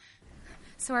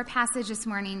So our passage this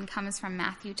morning comes from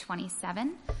Matthew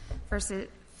 27, verses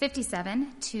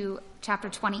 57 to chapter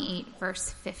 28, verse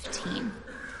 15.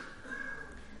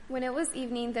 When it was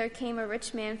evening, there came a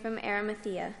rich man from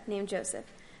Arimathea named Joseph,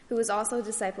 who was also a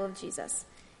disciple of Jesus.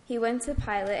 He went to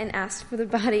Pilate and asked for the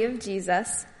body of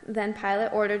Jesus. Then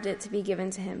Pilate ordered it to be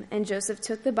given to him, and Joseph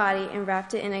took the body and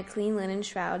wrapped it in a clean linen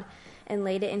shroud and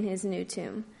laid it in his new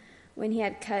tomb,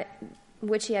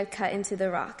 which he had cut into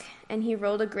the rock. And he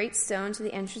rolled a great stone to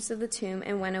the entrance of the tomb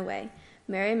and went away.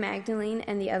 Mary Magdalene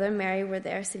and the other Mary were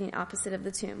there sitting opposite of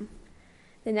the tomb.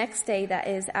 The next day, that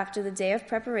is, after the day of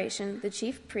preparation, the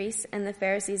chief priests and the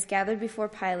Pharisees gathered before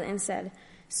Pilate and said,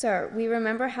 "Sir, we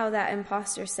remember how that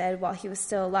impostor said while he was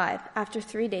still alive, 'After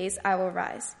 3 days I will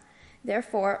rise.'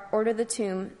 Therefore, order the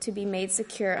tomb to be made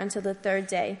secure until the third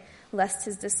day, lest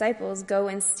his disciples go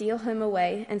and steal him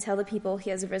away and tell the people he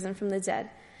has risen from the dead.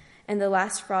 And the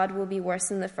last fraud will be worse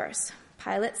than the first."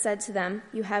 Pilate said to them,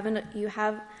 You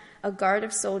have a guard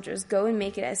of soldiers. Go and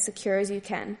make it as secure as you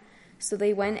can." So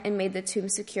they went and made the tomb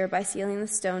secure by sealing the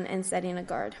stone and setting a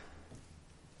guard.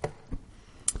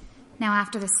 Now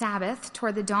after the Sabbath,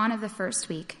 toward the dawn of the first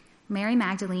week, Mary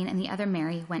Magdalene and the other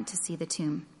Mary went to see the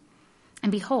tomb.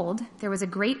 And behold, there was a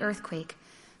great earthquake,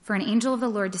 for an angel of the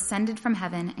Lord descended from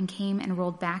heaven and came and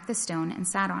rolled back the stone and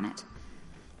sat on it.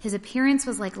 His appearance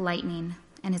was like lightning,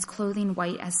 and his clothing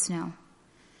white as snow.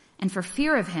 And for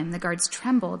fear of him, the guards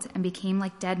trembled and became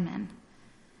like dead men.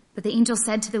 But the angel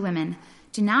said to the women,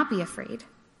 "Do not be afraid,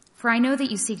 for I know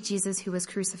that you seek Jesus who was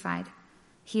crucified.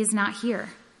 He is not here,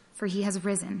 for he has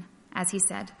risen, as he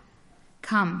said.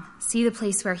 Come, see the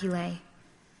place where he lay.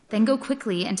 Then go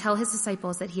quickly and tell his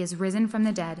disciples that he is risen from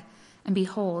the dead, and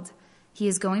behold, he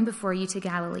is going before you to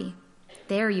Galilee.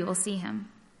 There you will see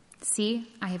him.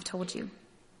 See, I have told you."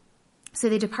 So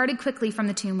they departed quickly from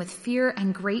the tomb with fear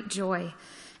and great joy,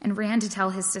 and ran to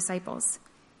tell his disciples.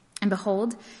 And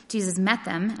behold, Jesus met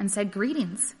them and said,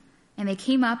 "Greetings." And they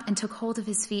came up and took hold of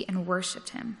his feet and worshipped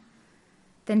him.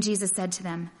 Then Jesus said to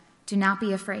them, "Do not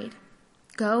be afraid.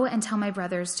 Go and tell my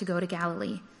brothers to go to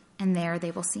Galilee, and there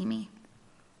they will see me."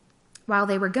 While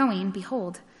they were going,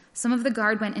 behold, some of the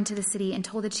guard went into the city and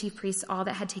told the chief priests all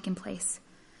that had taken place.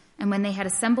 And when they had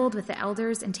assembled with the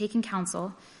elders and taken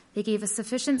counsel, they gave a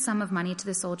sufficient sum of money to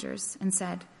the soldiers and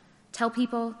said, "Tell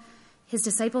people, his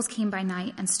disciples came by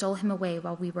night and stole him away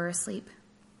while we were asleep.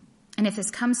 And if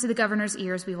this comes to the governor's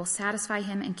ears, we will satisfy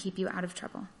him and keep you out of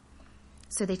trouble."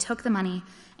 So they took the money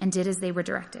and did as they were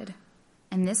directed.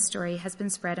 And this story has been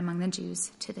spread among the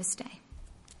Jews to this day.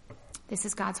 This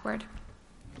is God's word.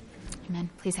 Amen.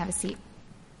 Please have a seat.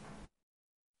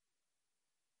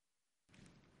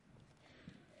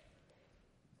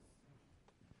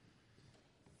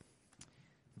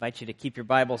 I invite you to keep your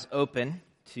Bibles open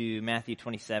to Matthew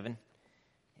 27.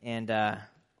 And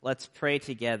let's pray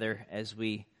together as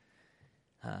we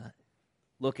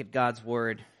look at God's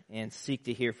word and seek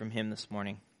to hear from him this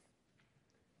morning.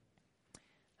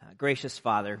 Gracious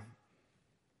Father,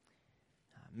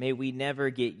 may we never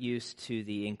get used to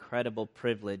the incredible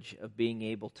privilege of being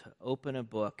able to open a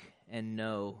book and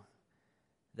know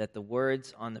that the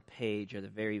words on the page are the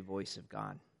very voice of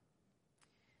God.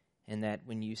 And that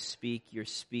when you speak, you're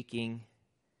speaking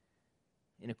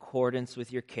in accordance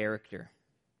with your character,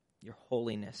 your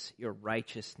holiness, your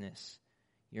righteousness,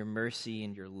 your mercy,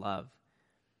 and your love.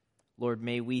 Lord,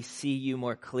 may we see you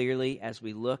more clearly as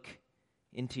we look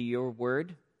into your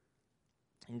word.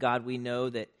 And God, we know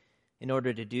that in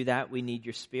order to do that, we need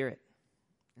your Spirit.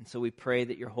 And so we pray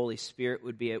that your Holy Spirit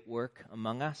would be at work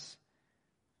among us,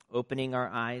 opening our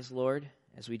eyes, Lord,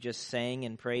 as we just sang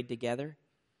and prayed together,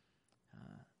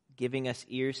 giving us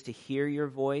ears to hear your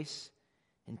voice,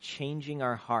 and changing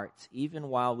our hearts, even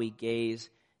while we gaze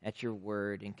at your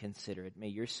word and consider it. May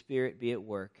your Spirit be at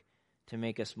work to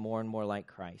make us more and more like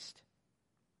Christ.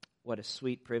 What a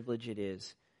sweet privilege it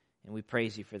is, and we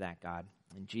praise you for that, God.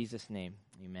 In Jesus' name,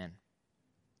 amen.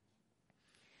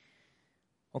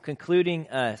 Well, concluding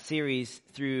a series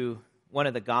through one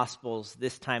of the Gospels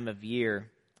this time of year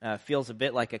feels a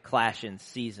bit like a clash in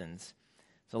seasons.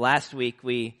 So last week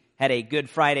we had a Good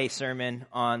Friday sermon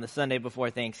on the Sunday before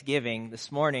Thanksgiving.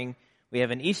 This morning, we have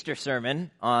an Easter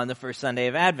sermon on the first Sunday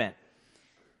of Advent.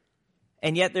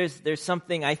 And yet there's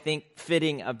something, I think,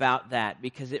 fitting about that,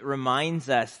 because it reminds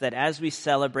us that as we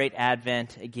celebrate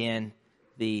Advent, again,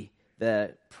 the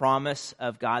promise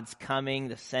of God's coming,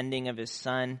 the sending of his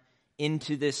Son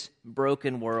into this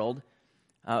broken world,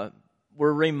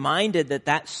 we're reminded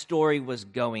that story was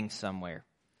going somewhere.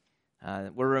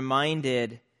 We're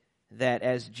reminded that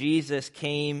as Jesus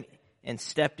came and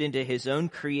stepped into his own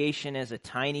creation as a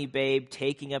tiny babe,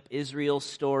 taking up Israel's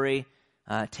story,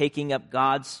 taking up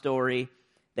God's story,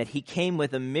 that he came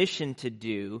with a mission to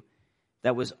do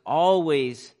that was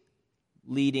always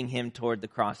leading him toward the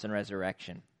cross and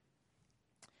resurrection.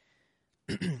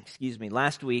 Excuse me.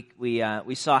 Last week, we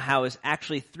saw how it was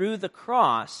actually through the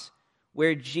cross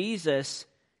where Jesus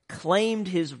claimed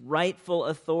his rightful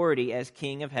authority as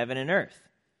King of heaven and earth.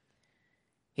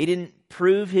 He didn't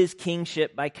prove his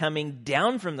kingship by coming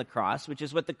down from the cross, which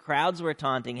is what the crowds were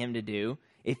taunting him to do.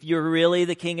 If you're really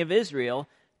the King of Israel,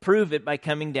 prove it by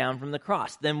coming down from the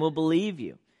cross. Then we'll believe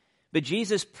you. But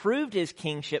Jesus proved his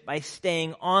kingship by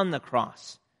staying on the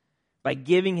cross, by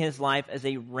giving his life as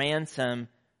a ransom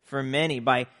for many,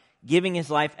 by giving his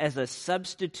life as a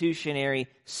substitutionary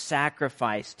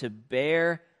sacrifice to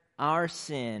bear our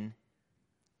sin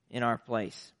in our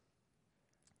place.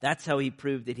 That's how he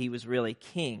proved that he was really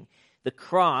king. The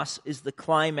cross is the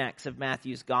climax of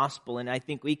Matthew's gospel, and I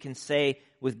think we can say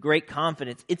with great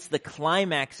confidence, it's the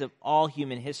climax of all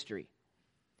human history.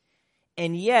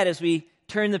 And yet, as we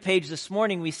turn the page this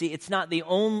morning, we see it's not the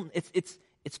only,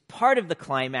 it's part of the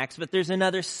climax, but there's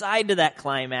another side to that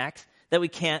climax that we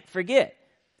can't forget.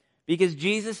 Because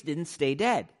Jesus didn't stay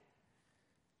dead.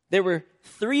 There were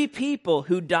 3 people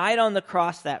who died on the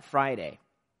cross that Friday.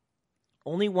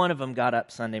 Only one of them got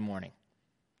up Sunday morning.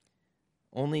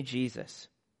 Only Jesus.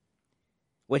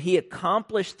 What he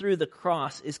accomplished through the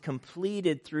cross is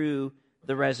completed through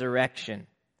the resurrection.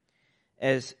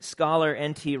 As scholar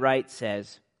N.T. Wright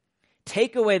says,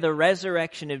 take away the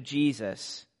resurrection of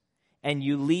Jesus and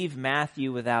you leave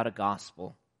Matthew without a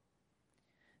gospel.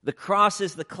 The cross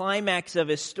is the climax of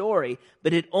his story,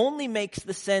 but it only makes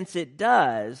the sense it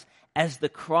does as the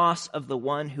cross of the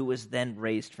one who was then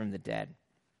raised from the dead.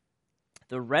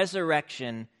 The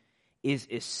resurrection is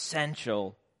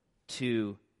essential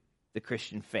to the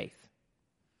Christian faith.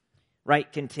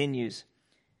 Wright continues,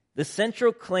 the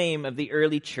central claim of the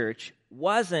early church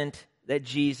wasn't that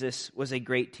Jesus was a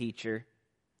great teacher,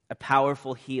 a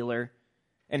powerful healer,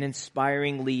 an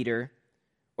inspiring leader,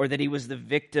 or that he was the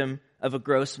victim of a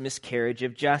gross miscarriage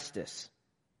of justice.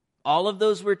 All of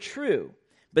those were true,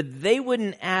 but they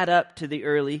wouldn't add up to the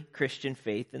early Christian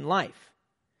faith and life.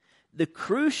 The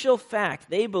crucial fact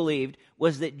they believed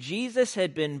was that Jesus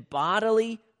had been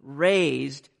bodily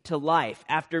raised to life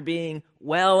after being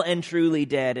well and truly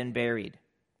dead and buried.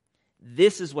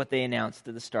 This is what they announced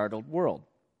to the startled world.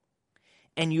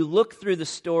 And you look through the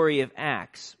story of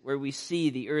Acts, where we see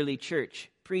the early church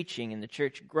preaching and the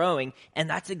church growing, and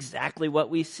that's exactly what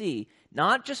we see.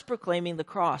 Not just proclaiming the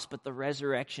cross, but the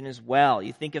resurrection as well.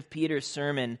 You think of Peter's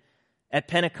sermon at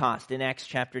Pentecost in Acts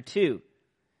chapter 2.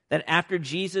 That after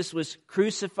Jesus was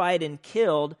crucified and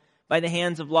killed by the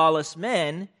hands of lawless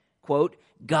men, quote,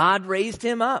 God raised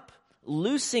him up,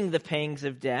 loosing the pangs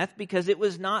of death because it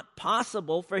was not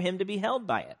possible for him to be held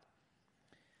by it.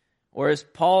 Or as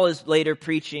Paul is later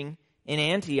preaching in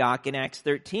Antioch in Acts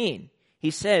 13,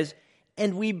 he says,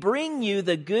 and we bring you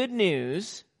the good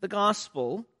news, the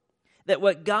gospel, that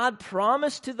what God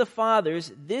promised to the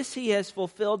fathers, this he has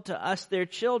fulfilled to us, their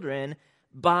children,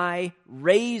 by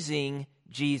raising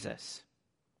Jesus.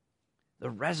 The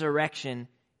resurrection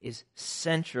is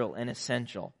central and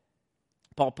essential.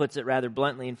 Paul puts it rather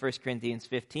bluntly in 1 Corinthians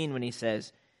 15 when he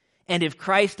says, and if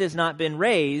Christ has not been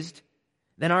raised,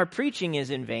 then our preaching is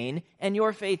in vain and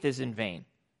your faith is in vain.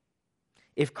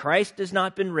 If Christ has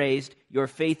not been raised, your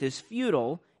faith is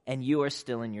futile and you are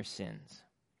still in your sins.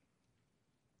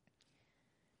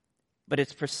 But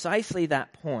it's precisely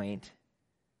that point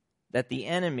that the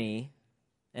enemy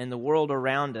and the world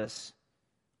around us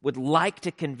would like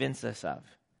to convince us of,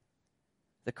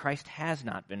 that Christ has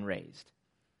not been raised.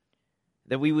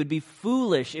 That we would be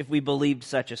foolish if we believed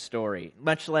such a story,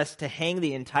 much less to hang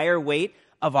the entire weight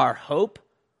of our hope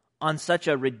on such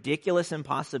a ridiculous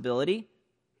impossibility.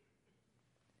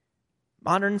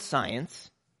 Modern science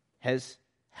has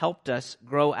helped us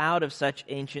grow out of such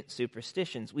ancient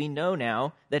superstitions. We know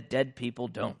now that dead people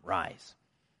don't rise.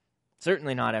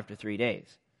 Certainly not after 3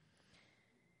 days.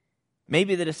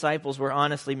 Maybe the disciples were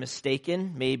honestly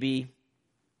mistaken. Maybe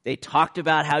they talked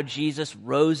about how Jesus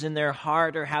rose in their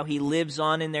heart or how he lives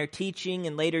on in their teaching,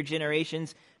 and later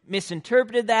generations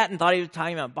misinterpreted that and thought he was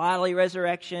talking about bodily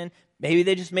resurrection. Maybe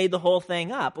they just made the whole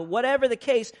thing up. But whatever the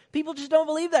case, people just don't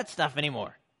believe that stuff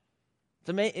anymore.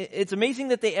 It's amazing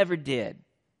that they ever did.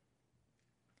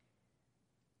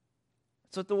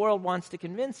 That's what the world wants to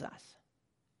convince us.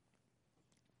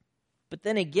 But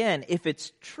then again, if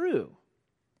it's true,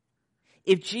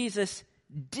 if Jesus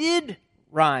did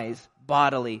rise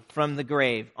bodily from the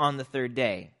grave on the third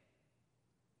day,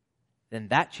 then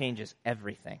that changes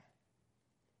everything.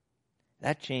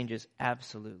 That changes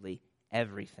absolutely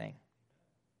everything.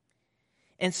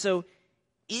 And so,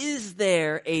 is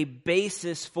there a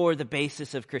basis for the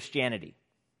basis of Christianity?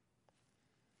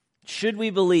 Should we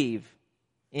believe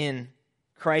in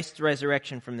Christ's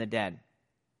resurrection from the dead?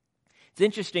 It's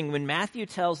interesting, when Matthew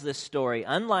tells this story,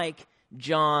 unlike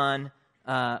John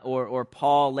or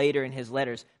Paul later in his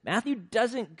letters, Matthew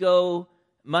doesn't go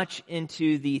much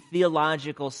into the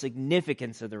theological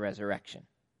significance of the resurrection.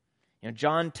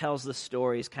 John tells the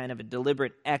story as kind of a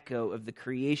deliberate echo of the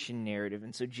creation narrative,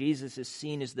 and so Jesus is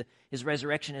seen as his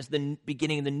resurrection as the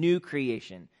beginning of the new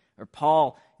creation. Or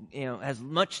Paul, has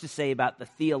much to say about the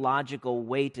theological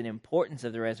weight and importance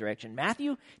of the resurrection.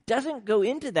 Matthew doesn't go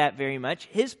into that very much.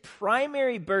 His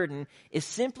primary burden is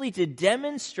simply to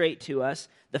demonstrate to us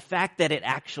the fact that it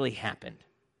actually happened.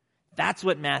 That's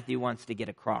what Matthew wants to get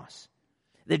across.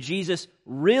 That Jesus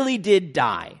really did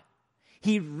die.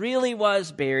 He really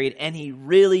was buried, and he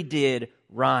really did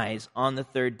rise on the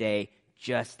third day,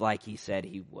 just like he said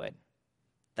he would.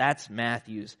 That's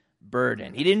Matthew's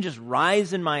burden. He didn't just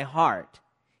rise in my heart.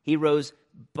 He rose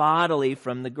bodily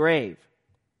from the grave.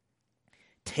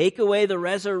 Take away the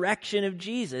resurrection of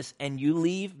Jesus, and you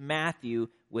leave Matthew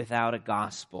without a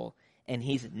gospel. And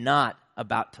he's not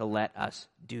about to let us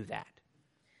do that.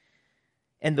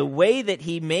 And the way that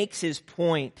he makes his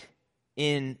point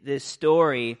in this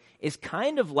story is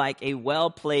kind of like a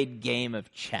well-played game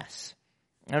of chess.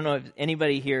 I don't know if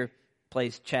anybody here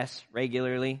plays chess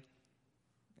regularly.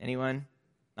 Anyone?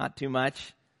 Not too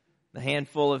much? The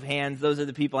handful of hands, those are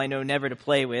the people I know never to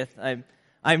play with.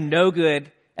 I'm no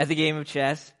good at the game of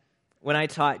chess. When I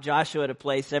taught Joshua to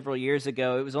play several years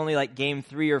ago, it was only like game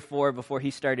 3 or 4 before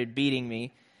he started beating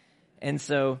me. And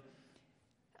so,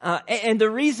 and the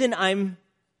reason I'm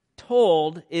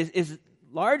told is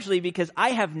largely because I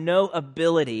have no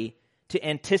ability to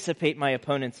anticipate my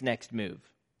opponent's next move.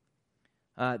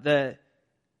 That's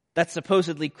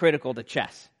supposedly critical to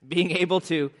chess. Being able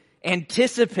to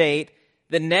anticipate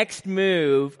the next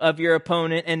move of your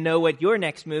opponent and know what your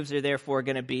next moves are therefore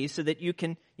going to be, so that you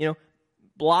can,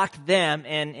 block them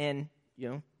and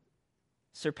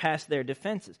surpass their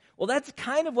defenses. Well, that's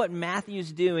kind of what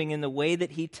Matthew's doing in the way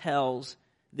that he tells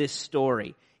this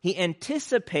story. He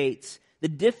anticipates the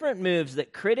different moves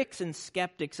that critics and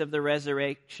skeptics of the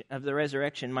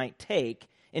resurrection might take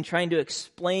in trying to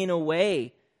explain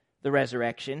away the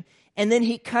resurrection, and then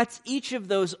he cuts each of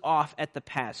those off at the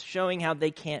pass, showing how they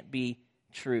can't be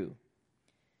true.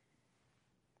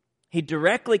 He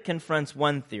directly confronts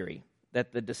one theory,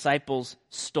 that the disciples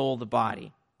stole the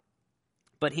body.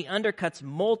 But he undercuts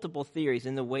multiple theories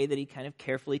in the way that he kind of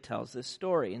carefully tells this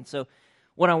story. And so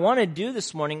what I want to do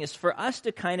this morning is for us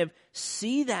to kind of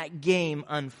see that game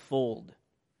unfold,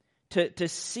 to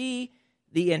see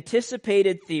the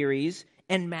anticipated theories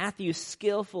and Matthew's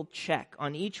skillful check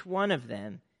on each one of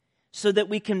them, so that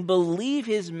we can believe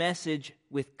his message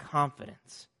with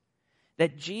confidence,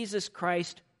 that Jesus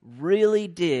Christ really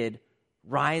did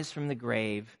rise from the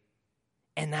grave,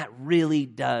 and that really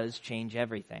does change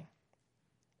everything.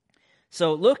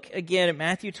 So look again at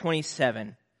Matthew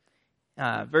 27,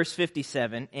 verse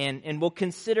 57, and we'll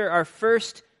consider our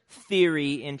first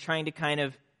theory in trying to kind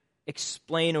of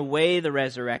explain away the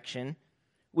resurrection,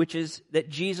 which is that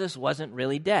Jesus wasn't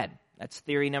really dead. That's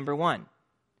theory number 1.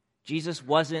 Jesus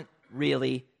wasn't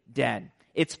really dead.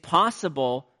 It's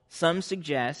possible, some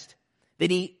suggest, that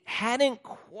he hadn't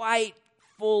quite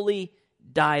fully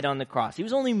died on the cross. He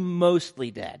was only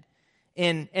mostly dead.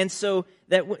 And so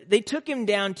that they took him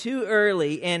down too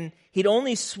early, and he'd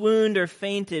only swooned or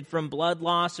fainted from blood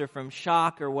loss or from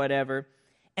shock or whatever.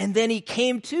 And then he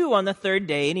came to on the third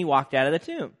day, and he walked out of the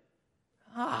tomb.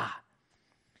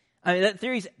 That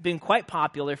theory's been quite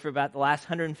popular for about the last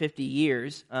 150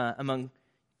 years among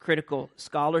critical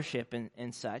scholarship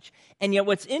and such. And yet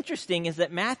what's interesting is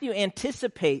that Matthew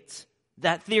anticipates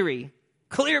that theory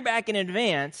clear back in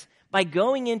advance by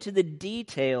going into the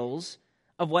details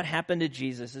of what happened to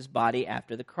Jesus' body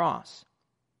after the cross.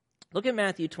 Look at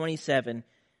Matthew 27,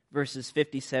 verses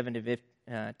 57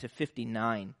 to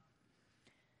 59.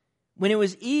 When it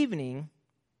was evening,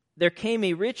 there came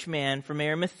a rich man from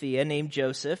Arimathea named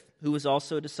Joseph, who was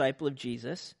also a disciple of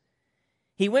Jesus.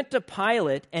 He went to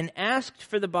Pilate and asked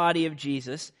for the body of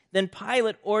Jesus. Then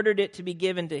Pilate ordered it to be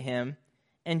given to him,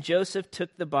 and Joseph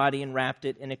took the body and wrapped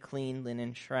it in a clean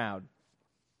linen shroud.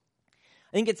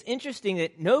 I think it's interesting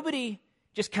that nobody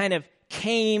just kind of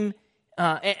came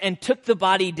and took the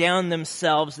body down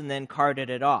themselves and then carted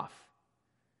it off.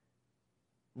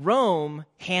 Rome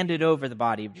handed over the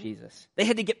body of Jesus. They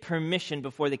had to get permission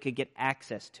before they could get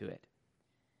access to it.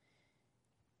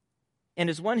 And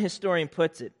as one historian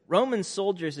puts it, Roman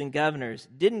soldiers and governors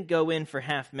didn't go in for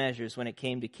half measures when it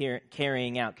came to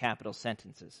carrying out capital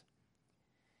sentences.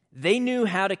 They knew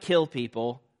how to kill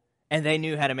people, and they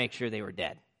knew how to make sure they were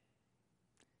dead.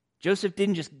 Joseph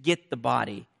didn't just get the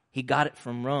body. He got it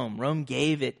from Rome. Rome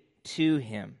gave it to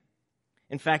him.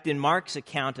 In fact, in Mark's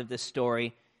account of this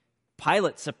story,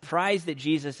 Pilate's surprised that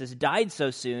Jesus has died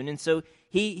so soon, and so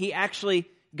he actually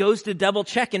goes to double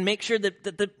check and make sure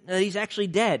that he's actually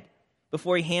dead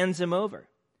before he hands him over.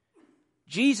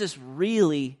 Jesus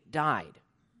really died,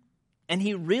 and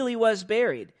he really was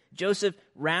buried. Joseph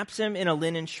wraps him in a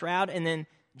linen shroud, and then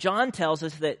John tells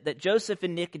us that Joseph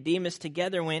and Nicodemus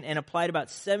together went and applied about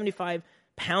 75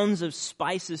 pounds of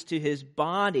spices to his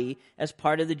body as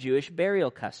part of the Jewish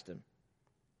burial custom.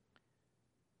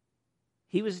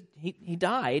 He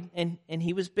died, and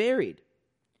he was buried.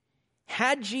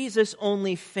 Had Jesus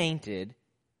only fainted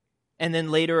and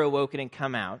then later awoken and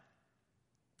come out,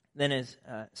 then as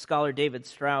scholar David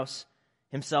Strauss,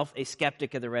 himself a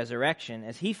skeptic of the resurrection,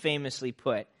 as he famously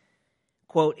put,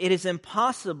 quote, "It is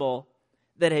impossible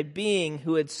that a being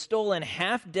who had stolen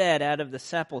half dead out of the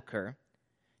sepulchre,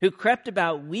 who crept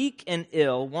about weak and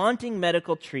ill, wanting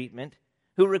medical treatment,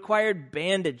 who required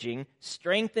bandaging,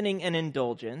 strengthening, and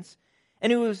indulgence,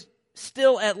 and who was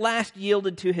still at last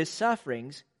yielded to his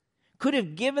sufferings, could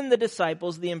have given the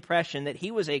disciples the impression that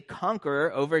he was a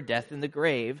conqueror over death and the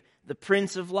grave, the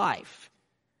Prince of Life,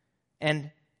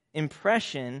 an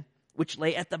impression which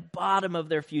lay at the bottom of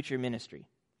their future ministry."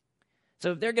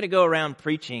 So if they're going to go around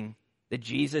preaching that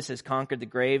Jesus has conquered the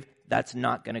grave, that's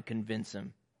not going to convince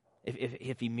them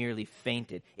if he merely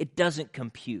fainted. It doesn't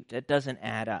compute. It doesn't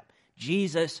add up.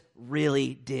 Jesus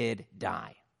really did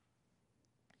die.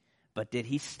 But did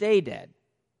he stay dead?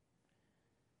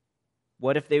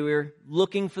 What if they were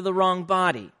looking for the wrong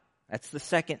body? That's the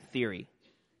second theory.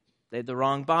 They had the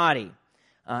wrong body.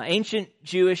 Ancient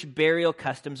Jewish burial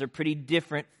customs are pretty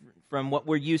different from what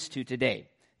we're used to today.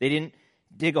 They didn't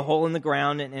dig a hole in the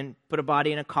ground and put a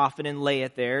body in a coffin and lay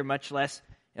it there, much less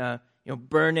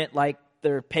burn it like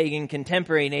their pagan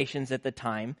contemporary nations at the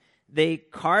time. They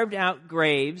carved out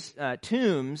graves,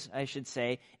 tombs, I should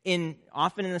say,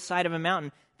 often in the side of a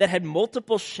mountain that had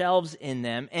multiple shelves in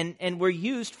them and were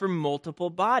used for multiple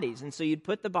bodies. And so you'd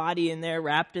put the body in there,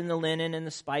 wrapped in the linen and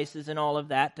the spices and all of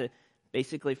that,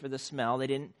 basically for the smell. They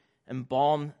didn't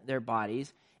embalm their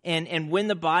bodies. And when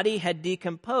the body had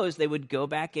decomposed, they would go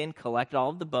back in, collect all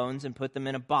of the bones, and put them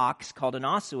in a box called an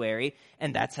ossuary,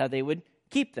 and that's how they would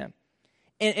keep them.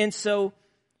 And so,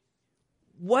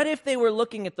 what if they were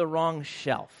looking at the wrong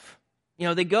shelf?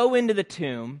 They go into the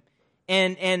tomb,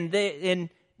 and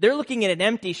they're looking at an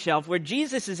empty shelf where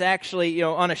Jesus is actually,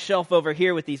 on a shelf over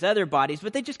here with these other bodies,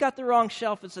 but they just got the wrong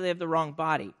shelf, and so they have the wrong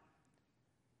body.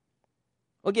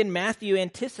 Well, again, Matthew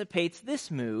anticipates this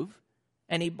move,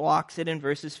 and he blocks it in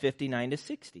verses 59 to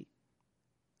 60.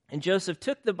 "And Joseph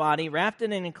took the body, wrapped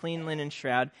it in a clean linen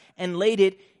shroud, and laid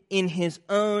it in his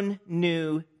own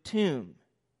new tomb,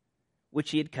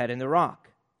 which he had cut in the rock.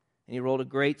 And he rolled a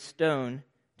great stone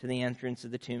to the entrance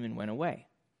of the tomb and went away."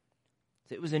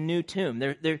 So it was a new tomb.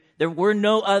 There were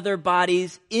no other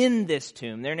bodies in this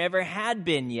tomb. There never had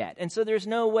been yet. And so there's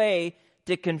no way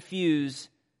to confuse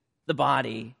the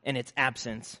body and its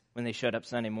absence when they showed up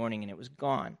Sunday morning and it was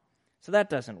gone. So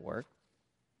that doesn't work.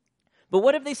 But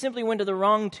what if they simply went to the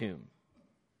wrong tomb?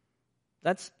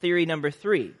 That's theory number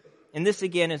 3. And this,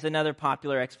 again, is another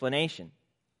popular explanation.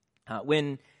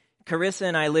 When Carissa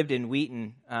and I lived in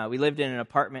Wheaton, we lived in an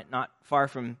apartment not far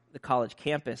from the college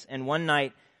campus. And one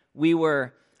night, we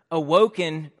were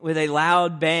awoken with a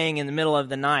loud bang in the middle of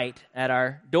the night at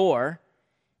our door.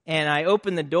 And I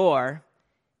opened the door,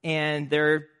 and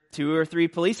there are 2 or 3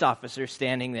 police officers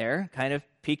standing there, kind of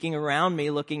peeking around me,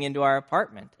 looking into our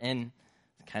apartment. And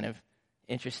it's kind of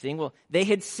interesting. Well, they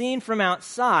had seen from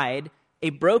outside a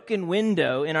broken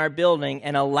window in our building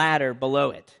and a ladder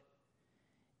below it.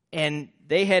 And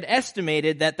they had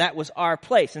estimated that that was our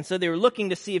place. And so they were looking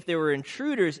to see if there were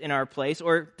intruders in our place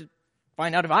or to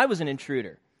find out if I was an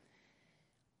intruder.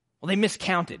 Well, they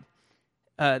miscounted.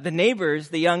 The neighbors,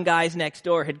 the young guys next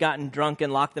door, had gotten drunk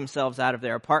and locked themselves out of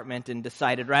their apartment and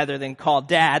decided rather than call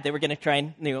Dad, they were going to try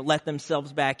and let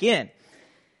themselves back in.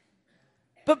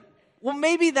 Well,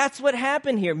 maybe that's what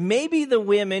happened here. Maybe the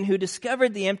women who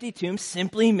discovered the empty tomb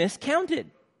simply miscounted.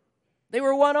 They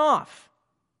were one off.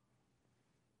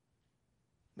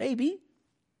 Maybe.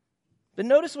 But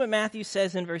notice what Matthew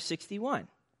says in verse 61.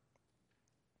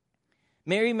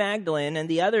 Mary Magdalene and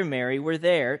the other Mary were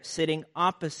there, sitting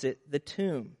opposite the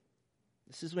tomb.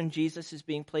 This is when Jesus is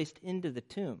being placed into the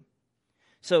tomb.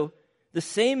 So the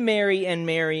same Mary and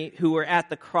Mary who were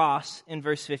at the cross in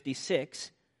verse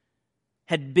 56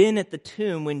 had been at the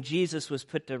tomb when Jesus was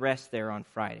put to rest there on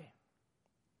Friday.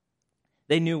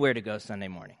 They knew where to go Sunday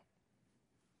morning.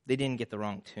 They didn't get the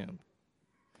wrong tomb.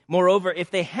 Moreover,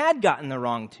 if they had gotten the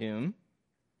wrong tomb,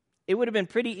 it would have been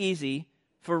pretty easy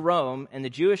for Rome and the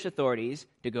Jewish authorities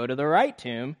to go to the right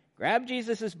tomb, grab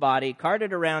Jesus' body, cart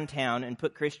it around town, and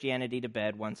put Christianity to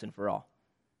bed once and for all.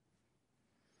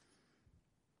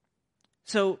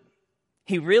 So,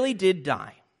 he really did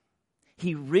die.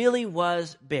 He really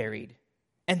was buried.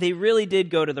 And they really did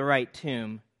go to the right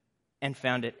tomb and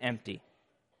found it empty.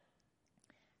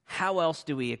 How else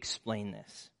do we explain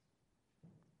this?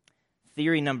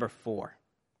 Theory number 4.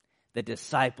 The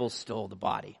disciples stole the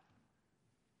body.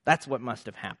 That's what must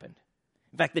have happened.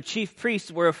 In fact, the chief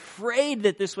priests were afraid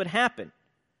that this would happen.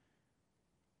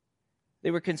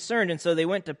 They were concerned, and so they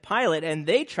went to Pilate, and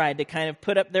they tried to kind of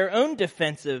put up their own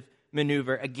defensive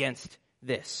maneuver against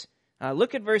this.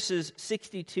 Look at verses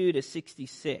 62 to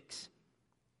 66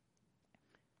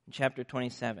 in chapter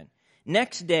 27.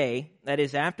 Next day, that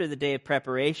is after the day of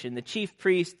preparation, the chief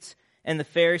priests and the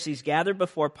Pharisees gathered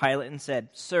before Pilate and said,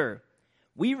 "Sir,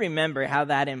 we remember how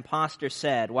that impostor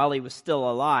said while he was still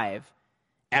alive,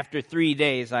 'After 3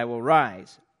 days I will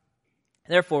rise.'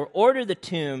 Therefore, order the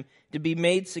tomb to be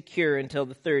made secure until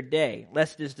the 3rd day,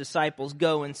 lest his disciples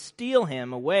go and steal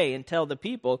him away and tell the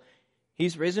people,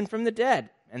 'He's risen from the dead,'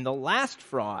 and the last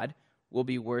fraud will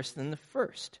be worse than the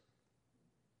first."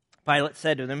 Pilate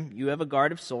said to them, "You have a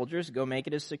guard of soldiers. Go make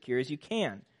it as secure as you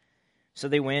can." So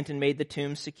they went and made the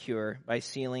tomb secure by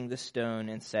sealing the stone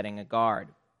and setting a guard.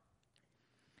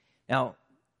 Now,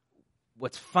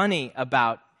 what's funny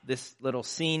about this little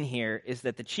scene here is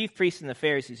that the chief priests and the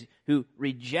Pharisees who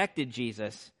rejected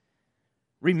Jesus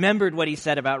remembered what he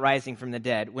said about rising from the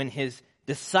dead when his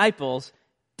disciples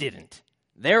didn't.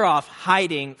 They're off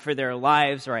hiding for their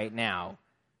lives right now.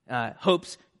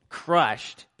 Hopes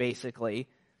crushed, basically.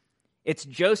 It's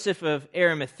Joseph of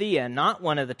Arimathea, not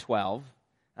one of the 12,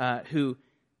 who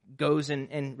goes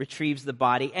and retrieves the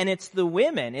body. And it's the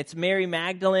women. It's Mary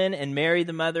Magdalene and Mary,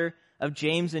 the mother of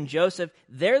James and Joseph.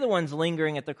 They're the ones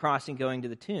lingering at the cross and going to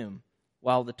the tomb,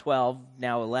 while the 12,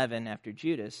 now 11 after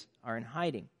Judas, are in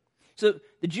hiding. So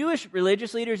the Jewish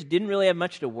religious leaders didn't really have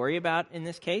much to worry about in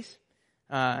this case.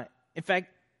 In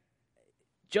fact,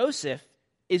 Joseph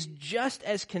is just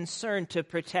as concerned to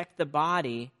protect the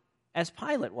body as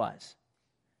Pilate was.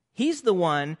 He's the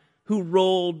one who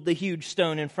rolled the huge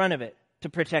stone in front of it to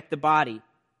protect the body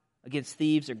against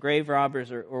thieves or grave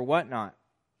robbers or whatnot.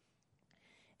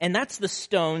 And that's the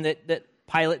stone that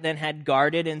Pilate then had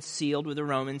guarded and sealed with a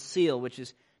Roman seal, which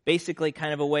is basically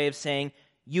kind of a way of saying,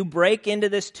 you break into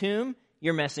this tomb,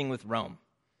 you're messing with Rome.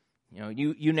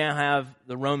 You now have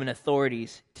the Roman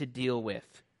authorities to deal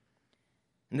with.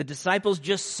 And the disciples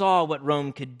just saw what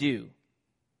Rome could do.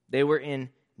 They were in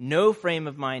no frame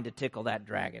of mind to tickle that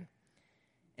dragon.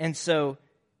 And so,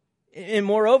 and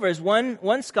moreover, as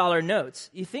one scholar notes,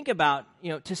 you think about,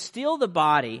 to steal the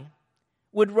body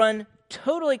would run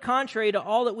totally contrary to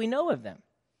all that we know of them.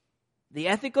 The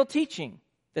ethical teaching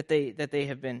that they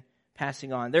have been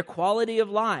passing on, their quality of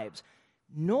lives,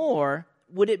 nor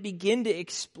would it begin to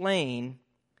explain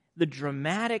the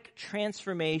dramatic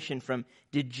transformation from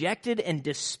dejected and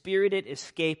dispirited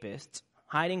escapists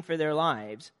hiding for their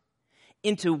lives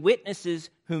into witnesses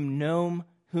whom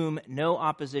no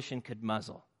opposition could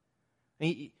muzzle. I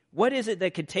mean, what is it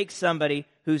that could take somebody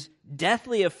who's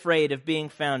deathly afraid of being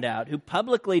found out, who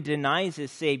publicly denies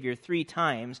his Savior 3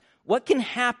 times, what can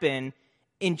happen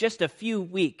in just a few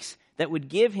weeks that would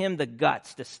give him the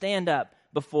guts to stand up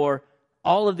before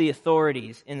all of the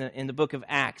authorities in the book of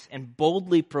Acts and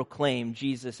boldly proclaim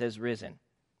Jesus has risen?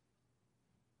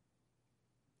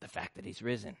 The fact that he's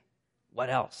risen. What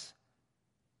else?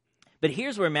 But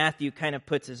here's where Matthew kind of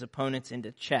puts his opponents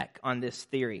into check on this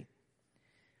theory.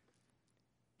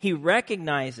 He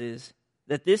recognizes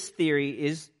that this theory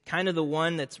is kind of the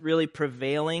one that's really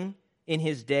prevailing in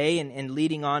his day and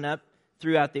leading on up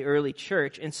throughout the early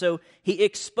church. And so he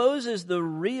exposes the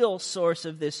real source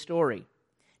of this story.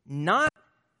 Not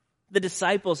the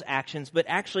disciples' actions, but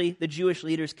actually the Jewish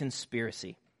leaders'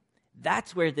 conspiracy.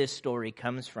 That's where this story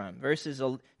comes from.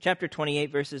 Chapter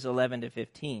 28, verses 11 to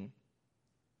 15.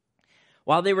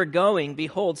 While they were going,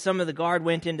 behold, some of the guard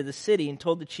went into the city and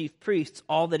told the chief priests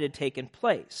all that had taken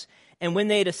place. And when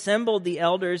they had assembled the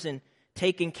elders and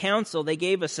taken counsel, they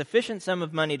gave a sufficient sum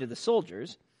of money to the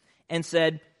soldiers and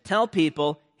said, "Tell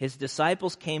people, his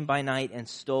disciples came by night and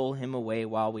stole him away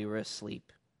while we were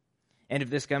asleep. And if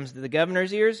this comes to the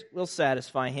governor's ears, we'll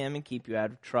satisfy him and keep you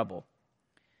out of trouble."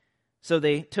 So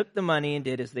they took the money and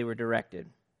did as they were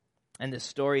directed. And this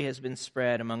story has been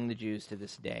spread among the Jews to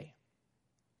this day.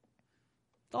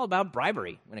 It's all about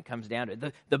bribery when it comes down to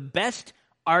it. The best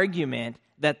argument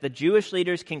that the Jewish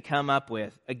leaders can come up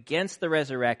with against the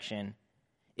resurrection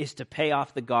is to pay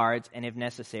off the guards and, if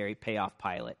necessary, pay off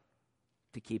Pilate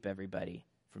to keep everybody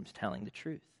from telling the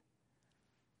truth.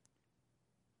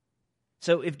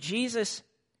 So if Jesus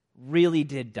really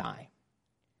did die,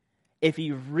 if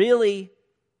he really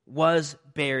was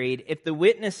buried, if the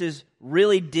witnesses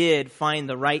really did find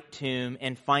the right tomb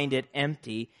and find it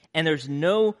empty, and there's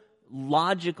no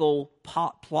logical,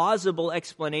 plausible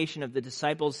explanation of the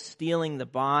disciples stealing the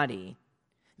body,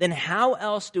 then how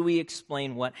else do we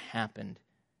explain what happened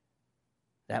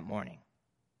that morning?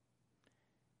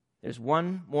 There's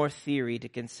one more theory to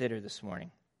consider this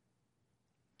morning.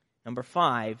 Number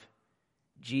 5,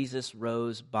 Jesus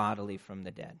rose bodily from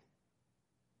the dead.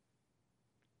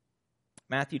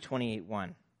 Matthew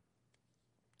 28:1.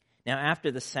 Now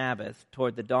after the Sabbath,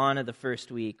 toward the dawn of the first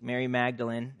week, Mary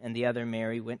Magdalene and the other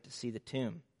Mary went to see the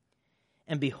tomb.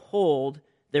 And behold,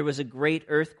 there was a great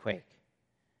earthquake.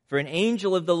 For an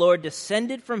angel of the Lord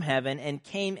descended from heaven and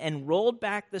came and rolled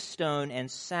back the stone and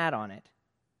sat on it.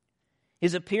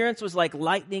 His appearance was like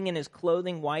lightning and his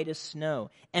clothing white as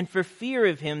snow. And for fear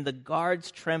of him, the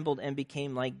guards trembled and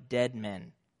became like dead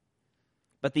men.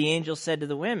 But the angel said to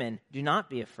the women, "Do not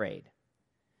be afraid.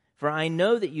 For I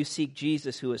know that you seek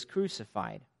Jesus who was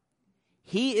crucified.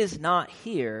 He is not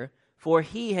here, for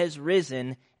he has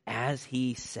risen as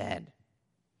he said.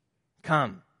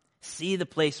 Come, see the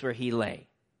place where he lay.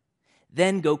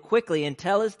 Then go quickly and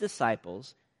tell his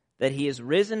disciples that he is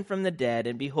risen from the dead,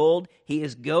 and behold, he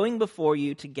is going before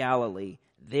you to Galilee.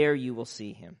 There you will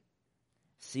see him.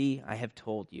 See, I have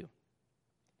told you."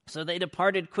 So they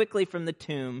departed quickly from the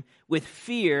tomb with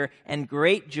fear and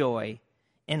great joy,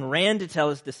 and ran to tell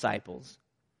his disciples.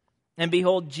 And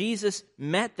behold, Jesus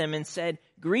met them and said,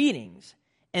 "Greetings."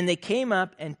 And they came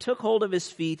up and took hold of his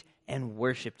feet and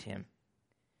worshipped him.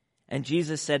 And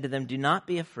Jesus said to them, "Do not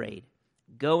be afraid.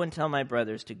 Go and tell my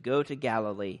brothers to go to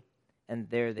Galilee, and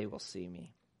there they will see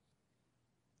me."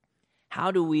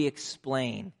 How do we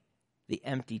explain the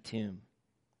empty tomb?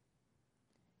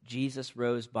 Jesus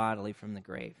rose bodily from the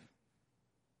grave,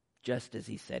 just as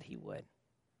he said he would.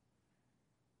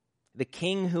 The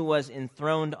king who was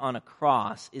enthroned on a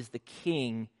cross is the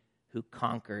king who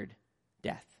conquered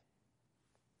death.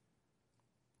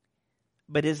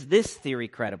 But is this theory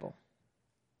credible?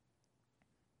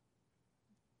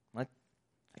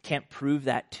 I can't prove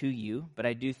that to you, but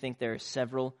I do think there are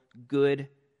several good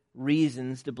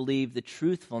reasons to believe the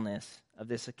truthfulness of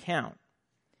this account.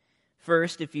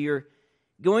 First, if you're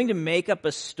going to make up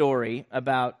a story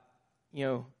about,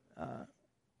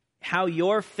 how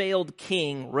your failed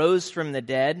king rose from the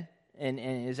dead and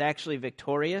is actually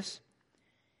victorious,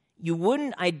 you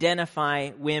wouldn't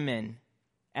identify women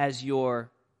as your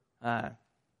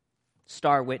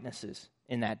star witnesses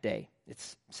in that day.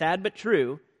 It's sad but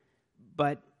true,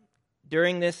 but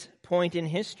during this point in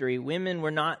history, women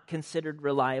were not considered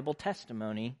reliable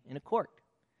testimony in a court.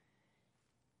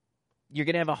 You're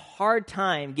going to have a hard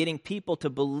time getting people to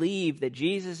believe that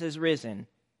Jesus is risen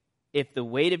if the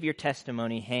weight of your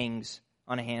testimony hangs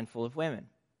on a handful of women.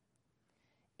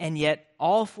 And yet,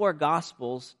 all 4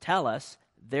 Gospels tell us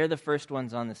they're the first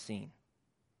ones on the scene.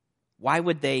 Why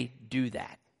would they do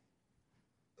that?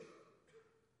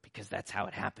 Because that's how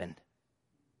it happened.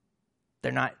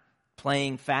 They're not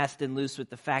playing fast and loose with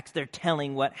the facts. They're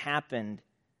telling what happened.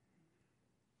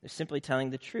 They're simply telling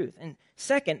the truth. And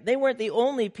second, they weren't the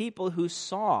only people who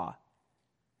saw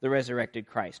the resurrected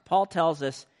Christ. Paul tells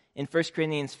us in 1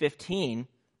 Corinthians 15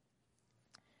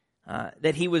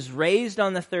 that he was raised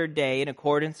on the 3rd day in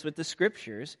accordance with the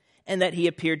Scriptures, and that he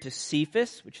appeared to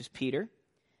Cephas, which is Peter,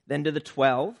 then to the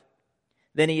 12.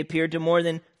 Then he appeared to more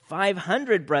than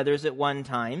 500 brothers at one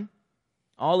time,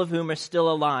 all of whom are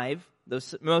still alive,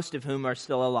 most of whom are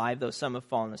still alive, though some have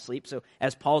fallen asleep. So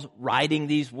as Paul's writing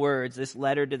these words, this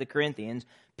letter to the Corinthians,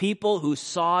 people who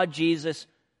saw Jesus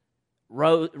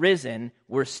risen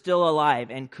were still alive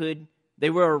and they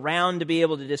were around to be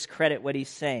able to discredit what he's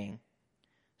saying.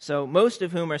 So most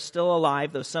of whom are still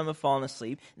alive, though some have fallen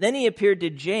asleep. Then he appeared to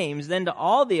James, then to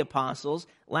all the apostles.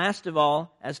 Last of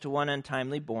all, as to one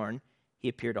untimely born, he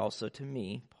appeared also to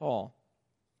me, Paul.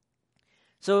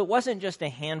 So it wasn't just a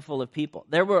handful of people.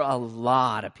 There were a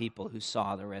lot of people who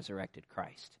saw the resurrected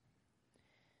Christ.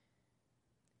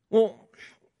 Well,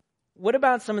 what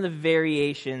about some of the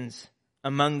variations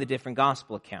among the different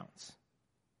gospel accounts?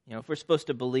 If we're supposed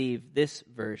to believe this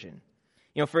version.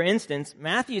 For instance,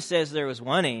 Matthew says there was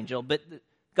one angel, but the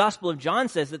Gospel of John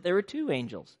says that there were 2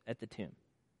 angels at the tomb.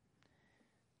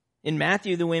 In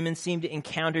Matthew, the women seem to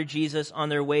encounter Jesus on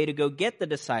their way to go get the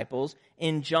disciples.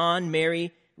 In John,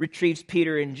 Mary retrieves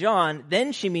Peter and John,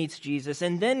 then she meets Jesus,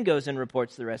 and then goes and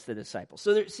reports to the rest of the disciples.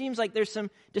 So it seems like there's some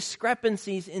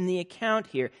discrepancies in the account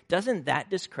here. Doesn't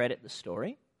that discredit the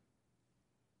story?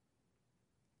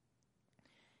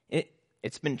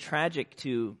 It's been tragic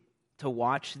to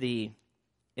watch the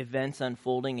events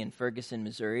unfolding in Ferguson,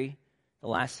 Missouri the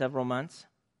last several months,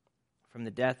 from the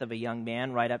death of a young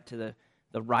man right up to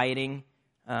the rioting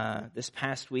this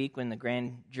past week when the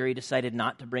grand jury decided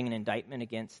not to bring an indictment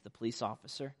against the police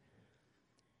officer.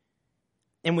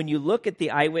 And when you look at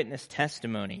the eyewitness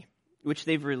testimony, which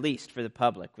they've released for the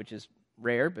public, which is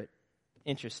rare but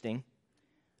interesting,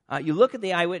 you look at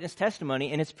the eyewitness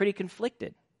testimony and it's pretty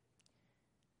conflicted.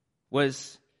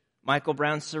 Was Michael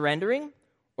Brown surrendering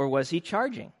or was he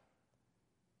charging?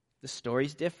 The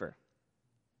stories differ.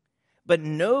 But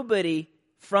nobody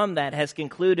from that has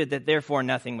concluded that therefore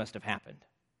nothing must have happened.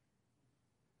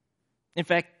 In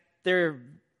fact, there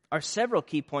are several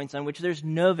key points on which there's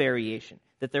no variation,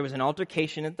 that there was an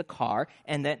altercation at the car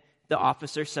and that the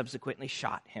officer subsequently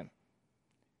shot him.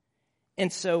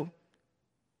 And so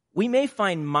we may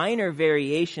find minor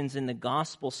variations in the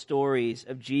gospel stories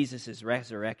of Jesus'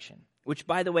 resurrection, which,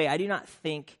 by the way, I do not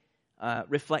think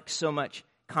reflects so much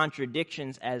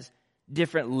contradictions as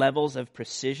different levels of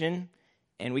precision.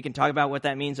 And we can talk about what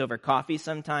that means over coffee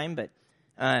sometime, but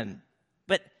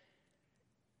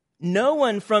no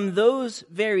one from those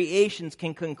variations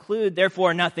can conclude,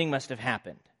 therefore, nothing must have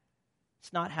happened.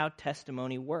 It's not how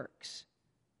testimony works.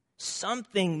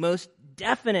 Something most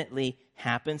definitely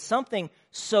happened, something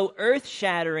so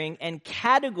earth-shattering and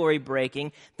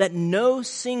category-breaking that no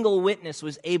single witness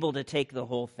was able to take the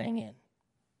whole thing in.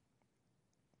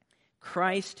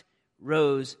 Christ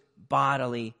rose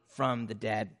bodily from the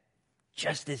dead,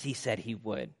 just as he said he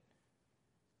would.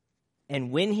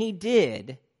 And when he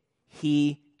did,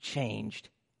 he changed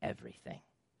everything.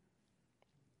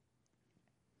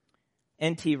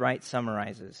 N.T. Wright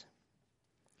summarizes,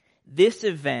 "This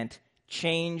event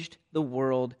changed the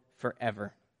world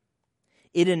forever.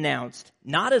 It announced,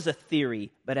 not as a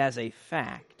theory, but as a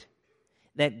fact,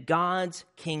 that God's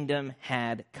kingdom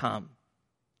had come,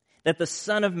 that the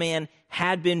Son of Man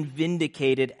had been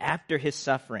vindicated after his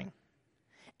suffering,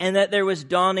 and that there was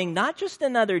dawning not just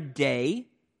another day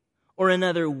or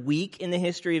another week in the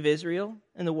history of Israel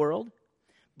and the world,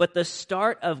 but the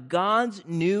start of God's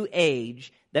new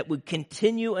age that would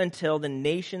continue until the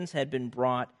nations had been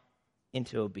brought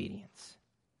into obedience."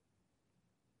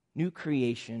 New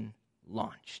creation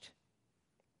launched.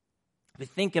 But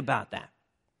think about that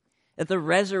the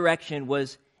resurrection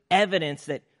was evidence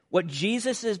that what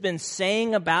Jesus has been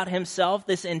saying about himself,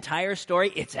 this entire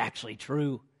story, it's actually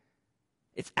true.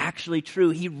 It's actually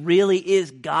true. He really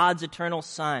is God's eternal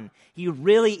Son. He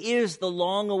really is the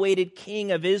long-awaited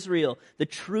King of Israel, the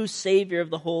true Savior of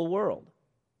the whole world.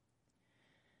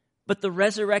 But the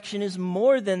resurrection is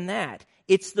more than that.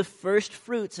 It's the first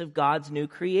fruits of God's new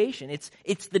creation.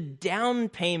 It's the down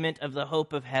payment of the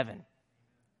hope of heaven.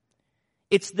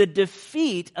 It's the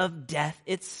defeat of death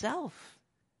itself.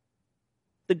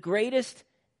 The greatest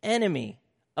enemy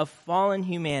of fallen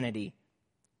humanity,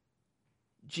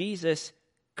 Jesus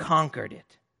conquered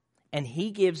it, and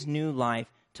he gives new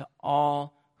life to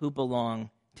all who belong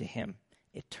to him.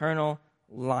 Eternal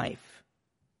life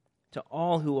to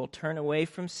all who will turn away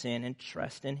from sin and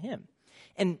trust in him.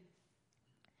 And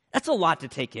that's a lot to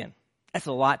take in. That's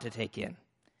a lot to take in.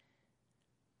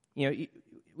 You know,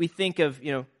 we think of,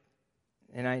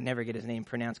 and I never get his name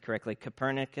pronounced correctly,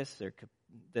 Copernicus, or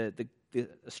the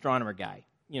astronomer guy.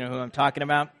 You know who I'm talking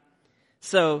about?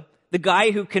 So the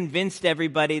guy who convinced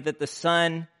everybody that the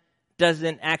sun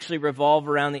doesn't actually revolve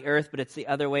around the earth, but it's the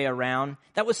other way around.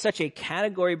 That was such a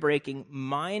category-breaking,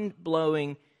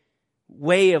 mind-blowing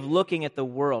way of looking at the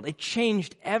world. It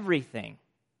changed everything.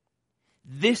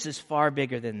 This is far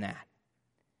bigger than that.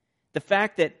 The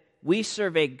fact that we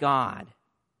serve a God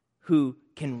who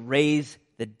can raise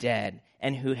the dead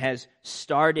and who has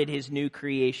started his new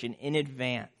creation in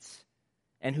advance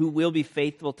and who will be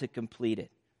faithful to complete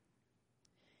it.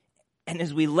 And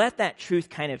as we let that truth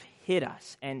kind of hit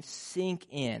us and sink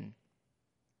in,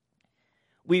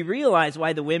 we realize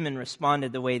why the women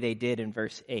responded the way they did in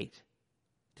verse 8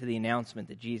 to the announcement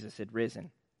that Jesus had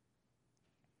risen.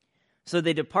 So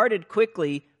they departed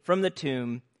quickly from the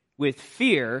tomb with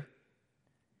fear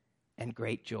and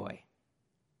great joy.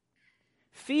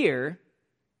 Fear,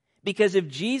 because if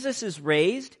Jesus is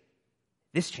raised,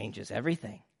 this changes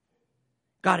everything.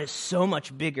 God is so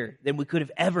much bigger than we could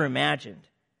have ever imagined.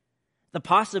 The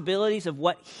possibilities of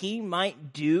what he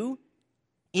might do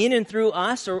in and through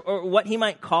us, or what he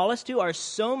might call us to, are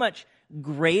so much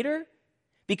greater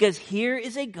because here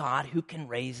is a God who can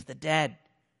raise the dead.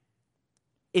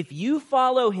 If you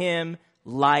follow him,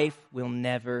 life will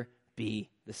never be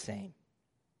the same.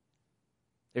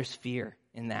 There's fear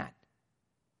in that.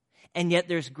 And yet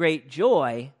there's great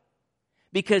joy,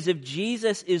 because if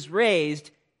Jesus is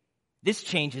raised, this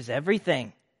changes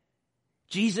everything.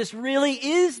 Jesus really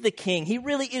is the king. He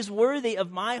really is worthy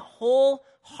of my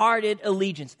wholehearted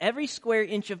allegiance. Every square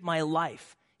inch of my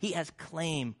life, he has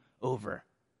claim over.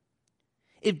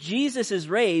 If Jesus is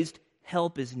raised,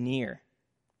 help is near.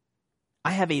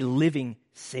 I have a living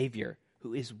Savior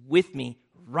who is with me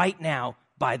right now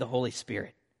by the Holy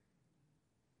Spirit.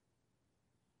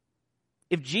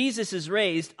 If Jesus is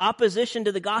raised, opposition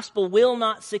to the gospel will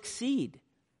not succeed.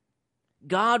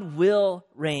 God will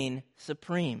reign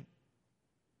supreme.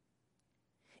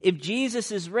 If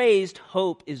Jesus is raised,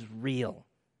 hope is real.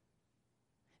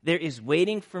 There is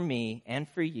waiting for me and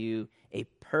for you a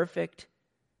perfect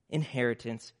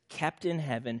inheritance kept in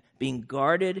heaven, being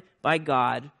guarded by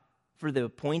God for the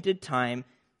appointed time,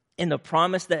 and the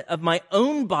promise that of my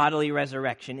own bodily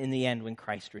resurrection in the end when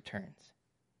Christ returns.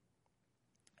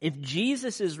 If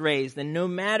Jesus is raised, then no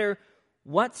matter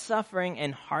what suffering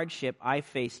and hardship I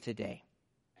face today,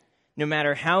 no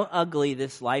matter how ugly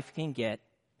this life can get,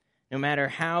 no matter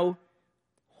how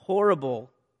horrible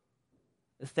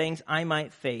the things I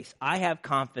might face, I have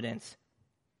confidence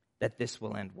that this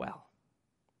will end well.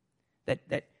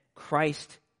 That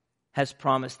Christ has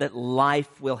promised that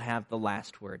life will have the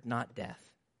last word, not death,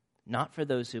 not for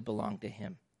those who belong to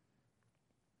him.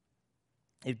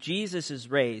 If Jesus is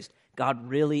raised, God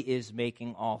really is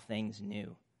making all things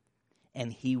new,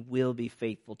 and he will be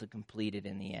faithful to complete it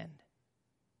in the end.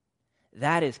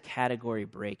 That is category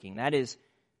breaking. That is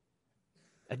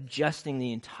adjusting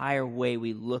the entire way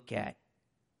we look at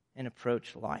and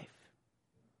approach life.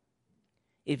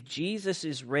 If Jesus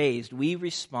is raised, we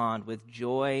respond with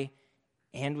joy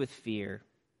and with fear.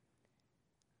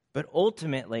 But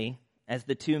ultimately, as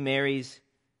the two Marys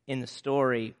in the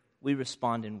story, we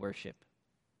respond in worship.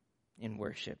 In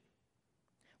worship.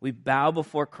 We bow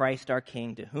before Christ our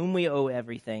King, to whom we owe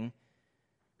everything,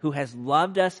 who has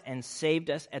loved us and saved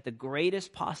us at the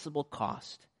greatest possible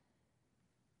cost.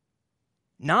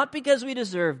 Not because we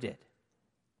deserved it,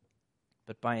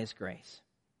 but by his grace.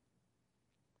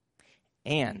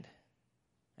 And,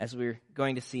 as we're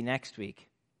going to see next week,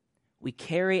 we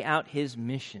carry out his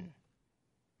mission.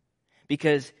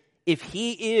 Because if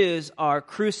he is our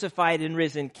crucified and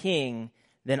risen King,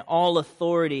 then all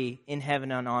authority in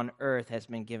heaven and on earth has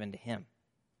been given to him.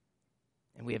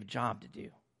 And we have a job to do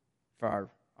for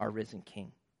our risen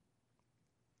King.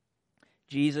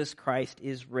 Jesus Christ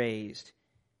is raised,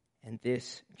 and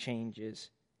this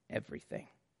changes everything.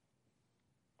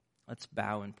 Let's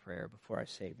bow in prayer before our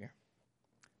Savior.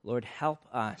 Lord, help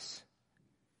us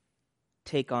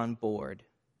take on board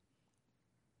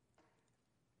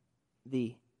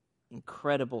the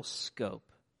incredible scope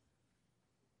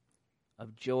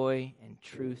of joy and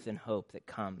truth and hope that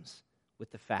comes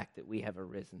with the fact that we have a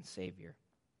risen Savior.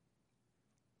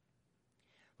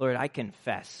 Lord, I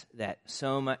confess that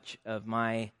so much of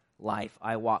my life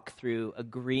I walk through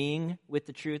agreeing with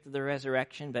the truth of the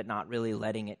resurrection, but not really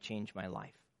letting it change my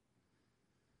life.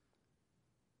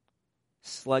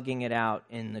 Slugging it out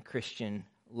in the Christian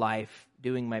life,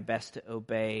 doing my best to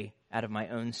obey out of my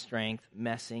own strength,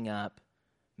 messing up,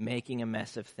 making a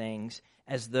mess of things,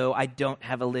 as though I don't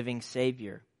have a living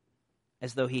Savior,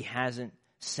 as though he hasn't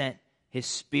sent his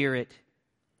Spirit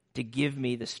to give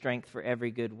me the strength for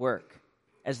every good work,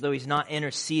 as though he's not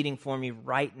interceding for me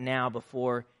right now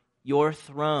before your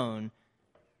throne,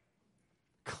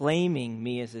 claiming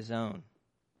me as his own,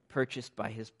 purchased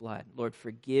by his blood. Lord,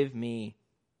 forgive me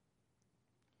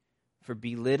for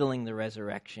belittling the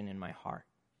resurrection in my heart.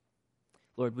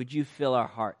 Lord, would you fill our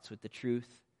hearts with the truth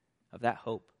of that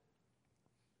hope?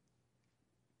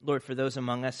 Lord, for those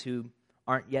among us who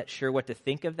aren't yet sure what to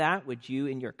think of that, would you,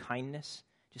 in your kindness,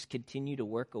 just continue to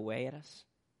work away at us?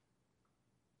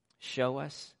 Show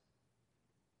us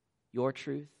your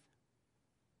truth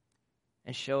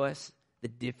and show us the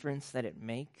difference that it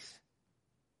makes.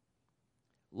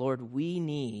 Lord, we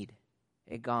need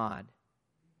a God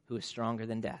who is stronger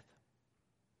than death.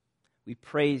 We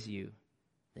praise you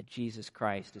that Jesus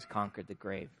Christ has conquered the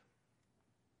grave.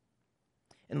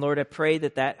 And Lord, I pray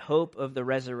that that hope of the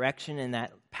resurrection and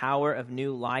that power of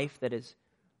new life that is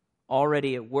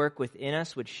already at work within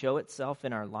us would show itself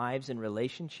in our lives and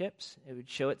relationships. It would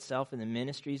show itself in the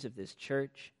ministries of this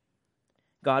church.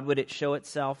 God, would it show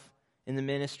itself in the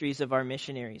ministries of our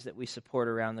missionaries that we support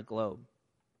around the globe?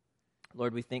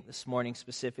 Lord, we think this morning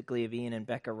specifically of Ian and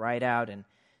Becca Rideout and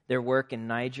their work in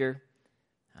Niger.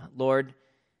 Lord,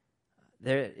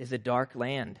 there is a dark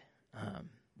land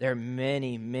There are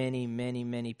many, many, many,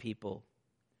 many people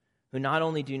who not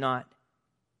only do not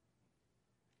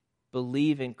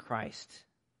believe in Christ,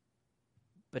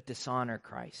 but dishonor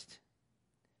Christ,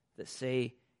 that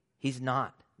say he's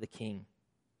not the king.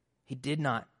 He did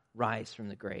not rise from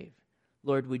the grave.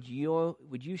 Lord, would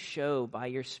you show by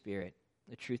your Spirit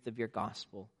the truth of your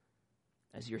gospel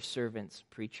as your servants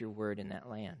preach your word in that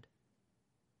land?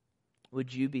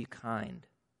 Would you be kind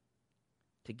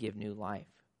to give new life?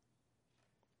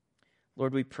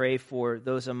 Lord, we pray for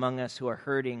those among us who are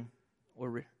hurting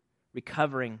or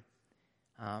recovering.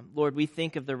 Lord, we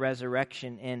think of the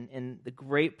resurrection and the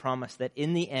great promise that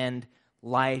in the end,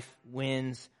 life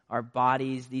wins. Our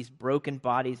bodies, these broken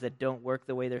bodies that don't work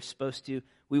the way they're supposed to,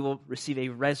 we will receive a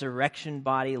resurrection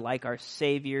body like our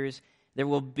Savior's. There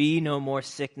will be no more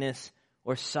sickness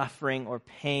or suffering or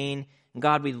pain. And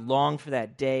God, we long for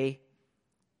that day.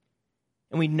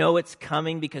 And we know it's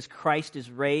coming because Christ is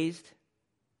raised.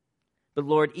 But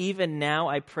Lord, even now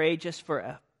I pray just for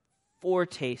a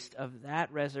foretaste of that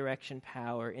resurrection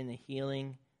power in the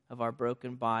healing of our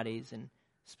broken bodies and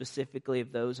specifically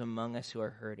of those among us who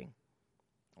are hurting.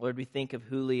 Lord, we think of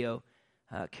Julio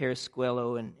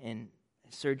Carrasquillo and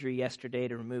surgery yesterday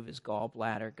to remove his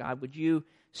gallbladder. God, would you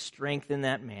strengthen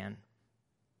that man,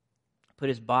 put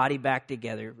his body back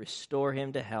together, restore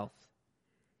him to health.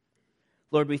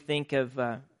 Lord, we think of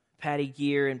Patty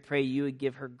Gear and pray you would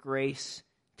give her grace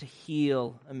to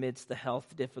heal amidst the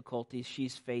health difficulties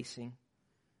she's facing.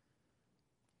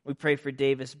 We pray for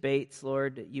Davis Bates,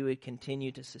 Lord, that you would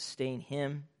continue to sustain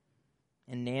him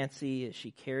and Nancy as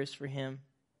she cares for him.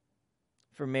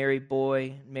 For Mary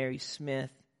Boy, Mary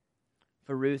Smith,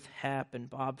 for Ruth Hepp and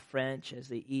Bob French as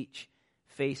they each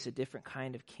face a different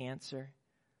kind of cancer.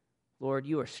 Lord,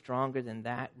 you are stronger than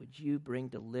that. Would you bring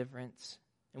deliverance?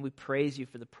 And we praise you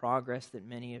for the progress that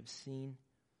many have seen.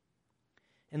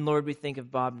 And Lord, we think of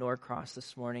Bob Norcross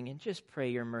this morning and just pray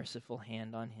your merciful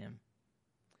hand on him.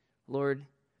 Lord,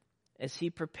 as he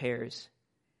prepares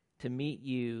to meet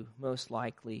you most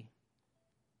likely,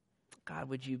 God,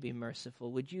 would you be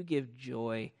merciful? Would you give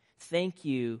joy? Thank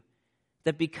you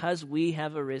that because we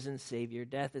have a risen Savior,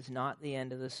 death is not the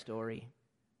end of the story,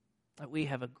 that we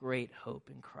have a great hope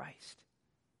in Christ.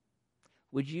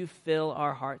 Would you fill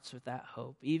our hearts with that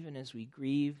hope, even as we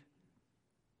grieve?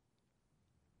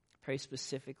 Pray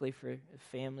specifically for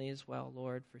family as well,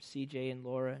 Lord, for CJ and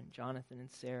Laura and Jonathan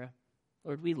and Sarah.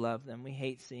 Lord, we love them. We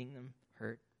hate seeing them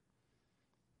hurt.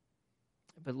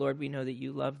 But Lord, we know that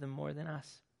you love them more than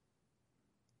us.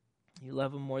 You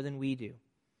love them more than we do.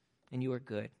 And you are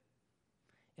good.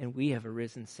 And we have a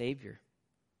risen Savior.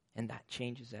 And that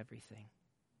changes everything.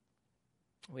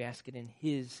 We ask it in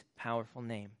his powerful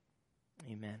name.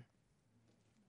 Amen.